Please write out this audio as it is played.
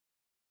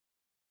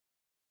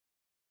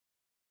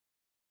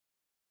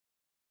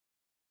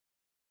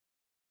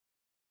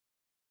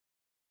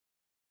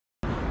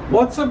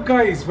What's up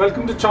guys?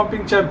 Welcome to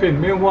Chomping Champion.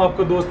 मैं हूँ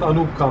आपका दोस्त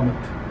Anoop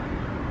Kamat.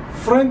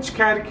 French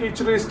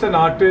caricaturist and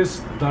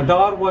artist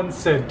Nadar once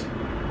said,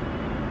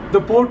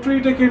 "The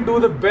portrait I can do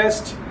the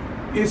best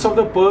is of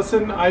the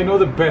person I know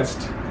the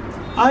best."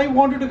 I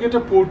wanted to get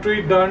a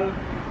portrait done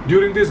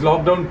during this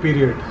lockdown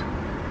period.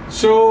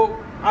 So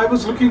I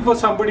was looking for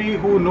somebody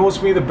who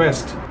knows me the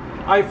best.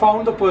 I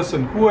found the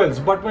person. Who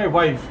else but my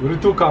wife,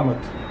 Ritu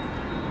Kamath.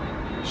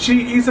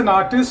 She is an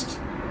artist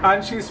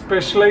and she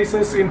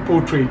specializes in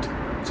portrait.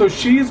 So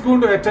she is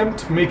going to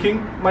attempt making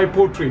my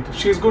portrait.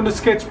 She is going to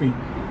sketch me.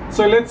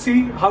 So let's see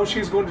how she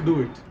is going to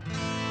do it.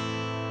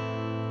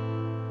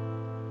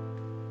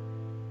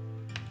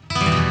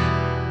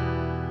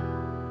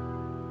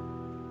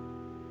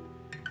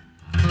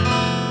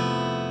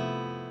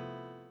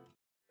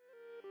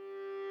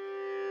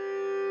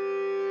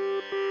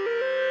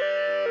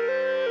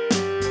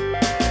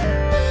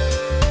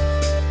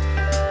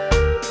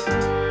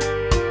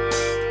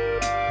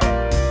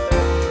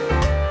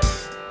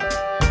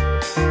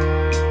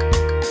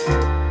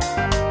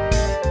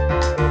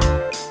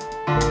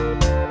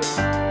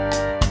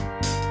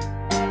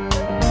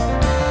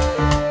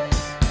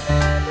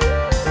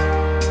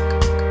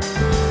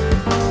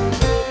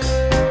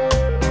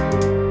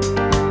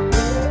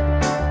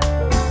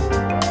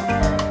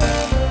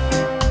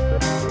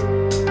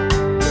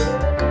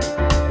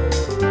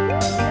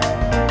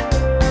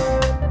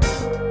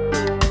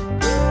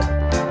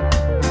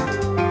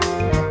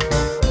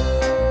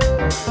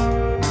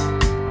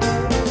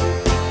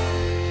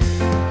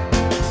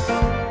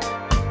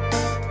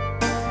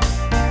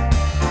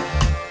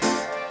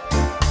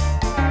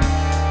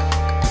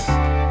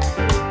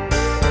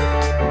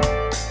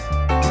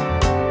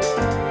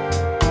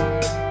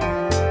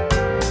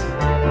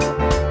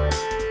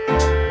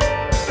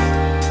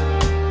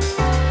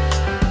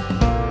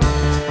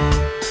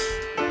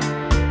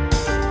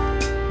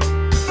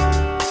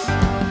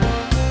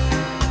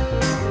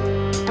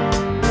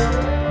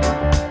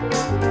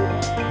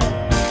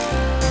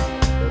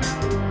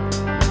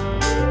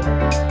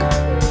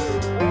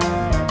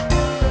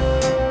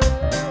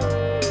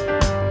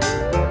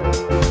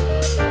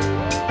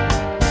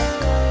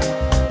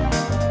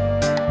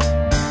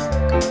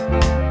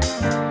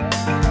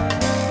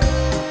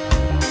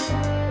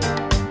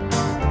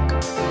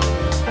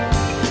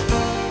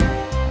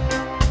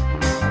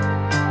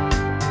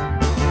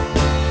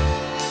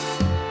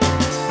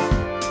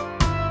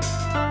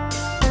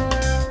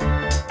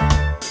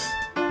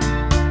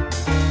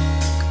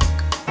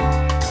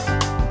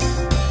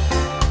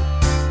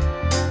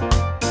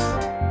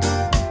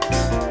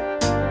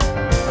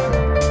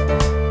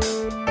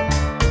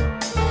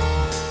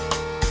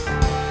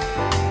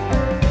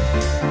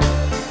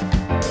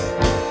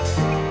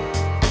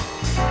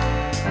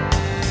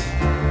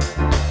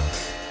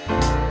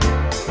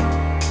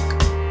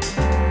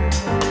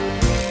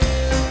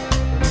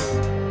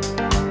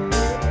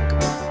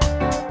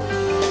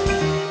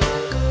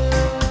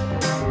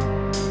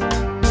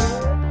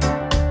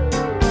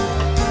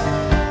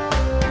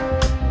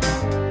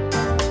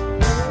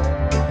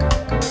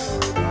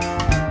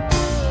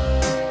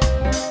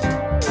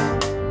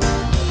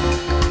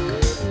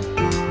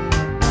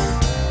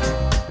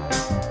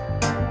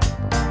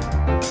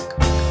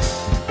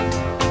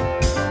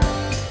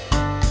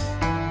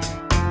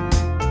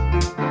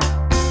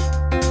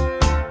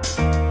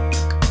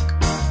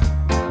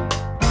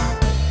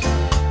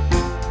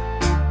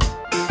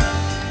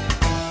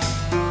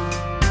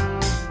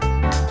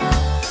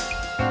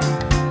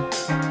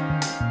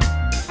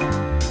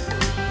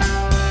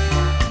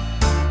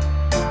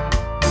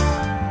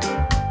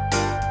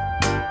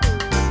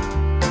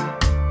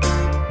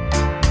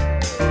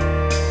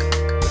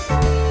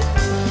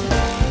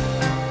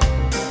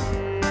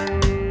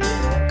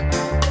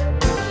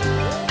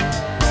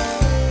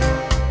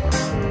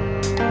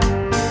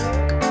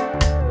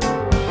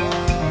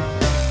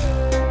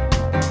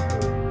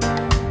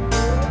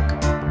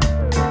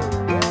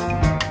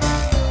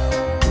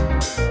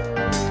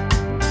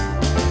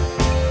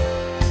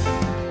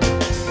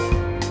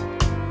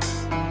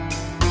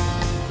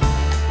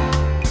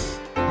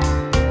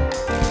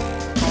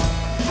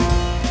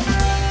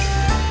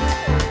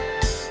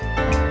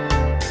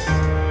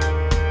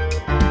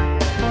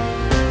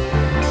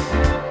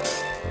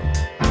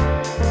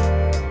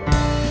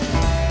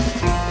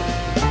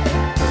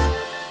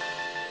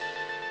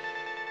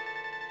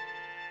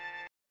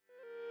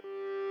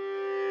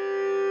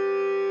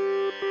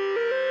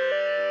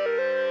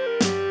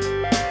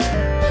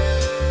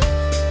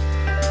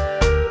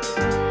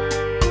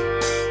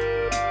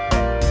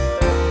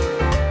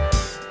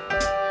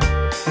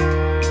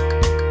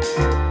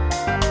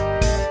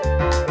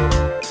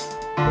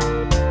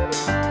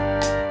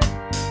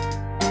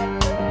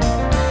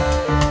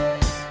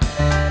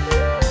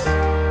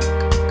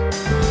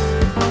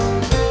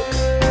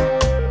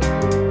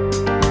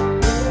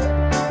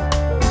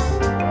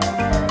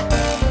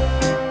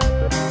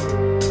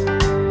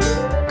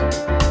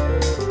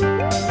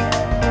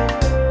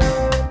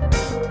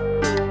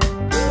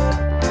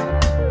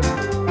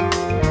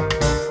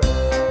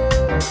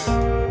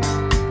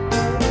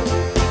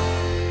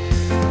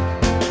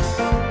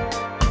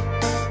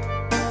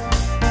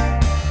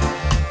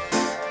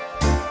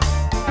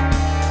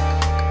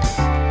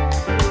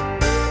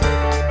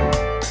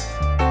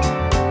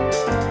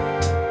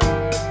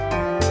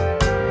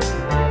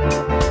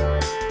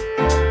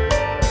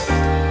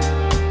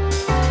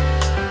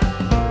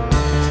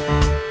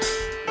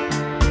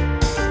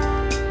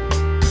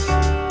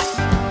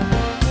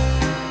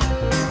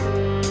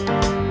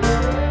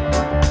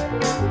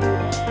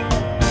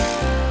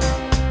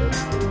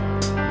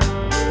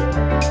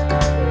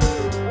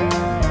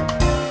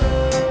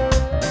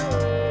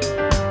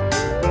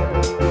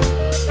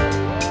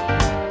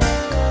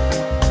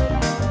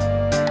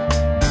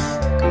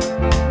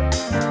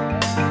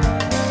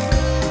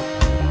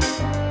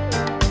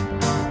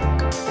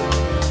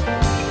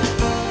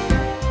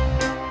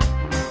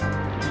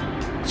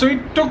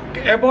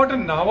 about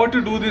an hour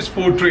to do this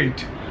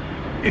portrait.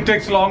 It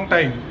takes a long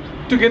time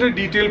to get a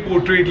detailed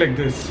portrait like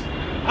this.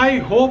 I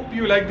hope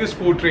you like this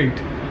portrait.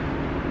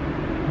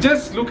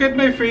 Just look at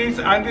my face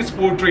and this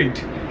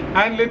portrait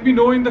and let me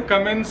know in the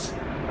comments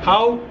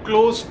how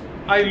close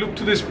I look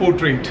to this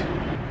portrait.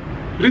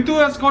 Ritu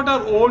has got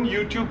her own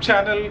YouTube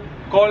channel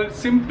called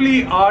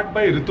Simply Art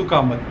by Ritu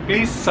Kamath.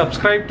 Please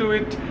subscribe to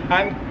it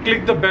and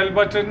click the bell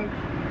button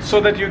so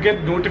that you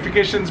get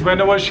notifications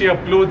whenever she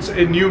uploads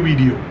a new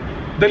video.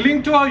 The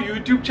link to our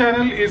YouTube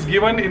channel is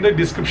given in the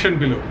description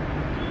below.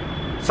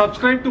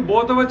 Subscribe to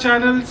both our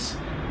channels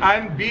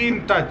and be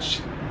in touch.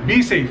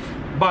 Be safe.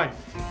 Bye.